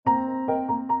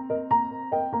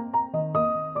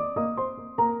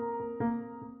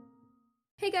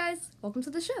Hey guys, welcome to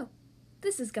the show.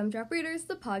 This is Gumdrop Readers,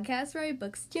 the podcast where I read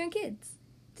books to young kids.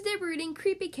 Today we're reading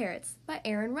Creepy Carrots by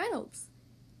Aaron Reynolds.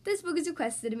 This book is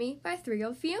requested to me by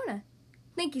 3-year-old Fiona.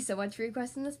 Thank you so much for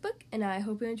requesting this book, and I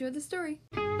hope you enjoyed the story.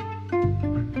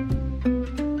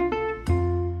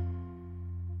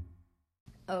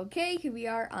 Okay, here we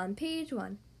are on page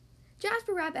 1.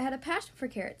 Jasper Rabbit had a passion for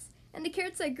carrots, and the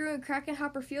carrots that grew in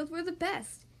Krakenhopper Field were the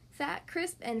best. Fat,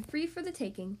 crisp, and free for the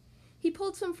taking. He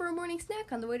pulled some for a morning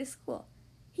snack on the way to school.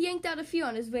 He yanked out a few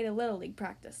on his way to Little League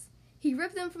practice. He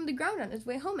ripped them from the ground on his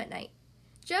way home at night.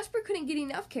 Jasper couldn't get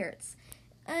enough carrots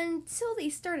until they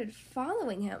started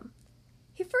following him.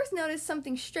 He first noticed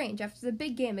something strange after the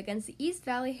big game against the East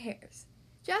Valley Hares.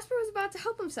 Jasper was about to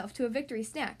help himself to a victory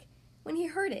snack when he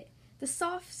heard it, the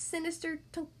soft, sinister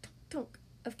tunk-tunk-tunk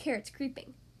of carrots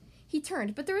creeping. He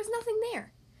turned, but there was nothing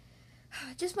there.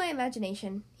 Just my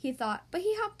imagination, he thought, but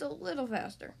he hopped a little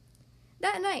faster.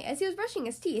 That night, as he was brushing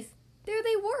his teeth, there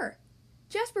they were.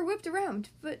 Jasper whipped around,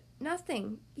 but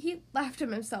nothing. He laughed at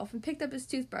himself and picked up his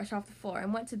toothbrush off the floor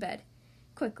and went to bed,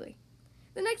 quickly.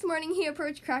 The next morning, he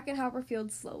approached Krakenhopper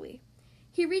Field slowly.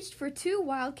 He reached for 2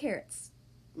 wild carrots.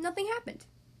 Nothing happened.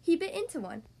 He bit into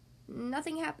one.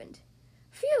 Nothing happened.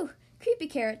 Phew! Creepy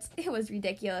carrots. It was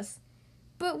ridiculous.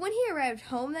 But when he arrived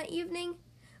home that evening,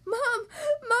 "Mom!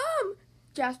 Mom!"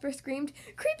 Jasper screamed.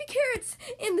 "Creepy carrots!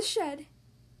 In the shed!"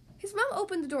 His mom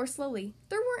opened the door slowly.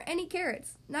 There weren't any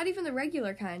carrots, not even the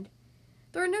regular kind.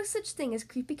 "There are no such thing as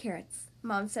creepy carrots,"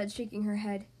 Mom said, shaking her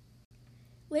head.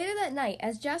 Later that night,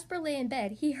 as Jasper lay in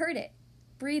bed, he heard it.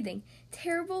 Breathing.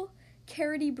 Terrible,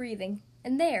 carroty breathing.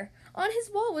 And there, on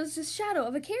his wall, was the shadow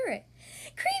of a carrot.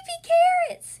 "Creepy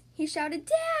carrots!" he shouted.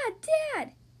 "Dad!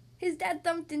 Dad!" His dad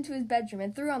thumped into his bedroom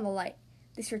and threw on the light.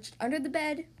 They searched under the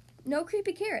bed. No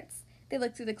creepy carrots. They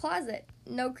looked through the closet.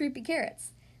 No creepy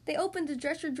carrots. They opened the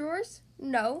dresser drawers.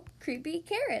 No creepy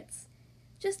carrots.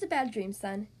 "Just a bad dream,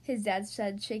 son," his dad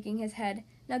said, shaking his head.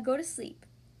 "Now go to sleep."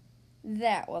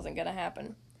 That wasn't going to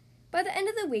happen. By the end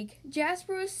of the week,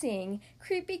 Jasper was seeing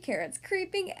creepy carrots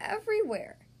creeping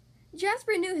everywhere.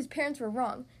 Jasper knew his parents were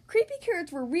wrong. Creepy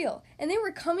carrots were real, and they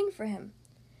were coming for him.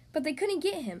 But they couldn't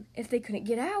get him if they couldn't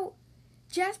get out.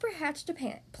 Jasper hatched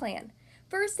a plan.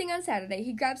 First thing on Saturday,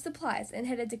 he grabbed supplies and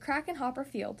headed to Krakenhopper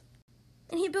Field.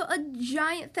 And he built a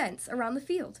giant fence around the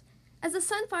field. As the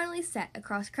sun finally set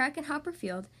across Krakenhopper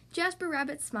Field, Jasper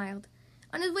Rabbit smiled.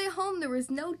 On his way home, there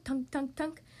was no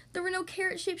tunk-tunk-tunk. There were no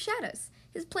carrot-shaped shadows.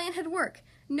 His plan had worked.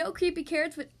 No creepy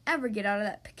carrots would ever get out of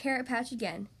that carrot patch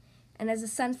again. And as the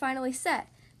sun finally set,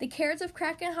 the carrots of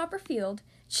Krakenhopper Field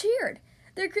cheered.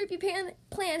 Their creepy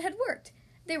plan had worked.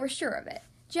 They were sure of it.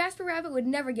 Jasper Rabbit would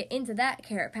never get into that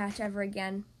carrot patch ever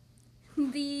again.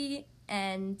 The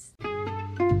end.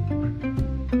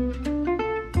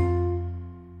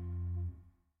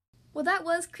 Well, that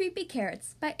was Creepy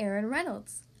Carrots by Aaron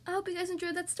Reynolds. I hope you guys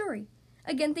enjoyed that story.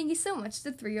 Again, thank you so much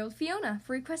to 3-year-old Fiona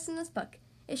for requesting this book.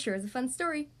 It sure is a fun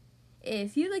story.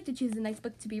 If you'd like to choose the next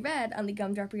book to be read on the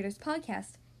Gumdrop Readers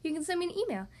podcast, you can send me an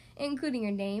email, including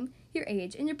your name, your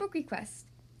age, and your book request.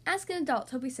 Ask an adult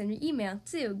to help you send your email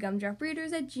to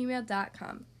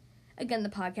gumdropreaders@gmail.com. Again, the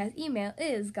podcast email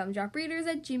is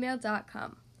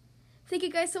gumdropreaders@gmail.com. Thank you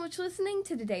guys so much for listening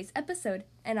to today's episode,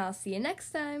 and I'll see you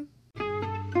next time.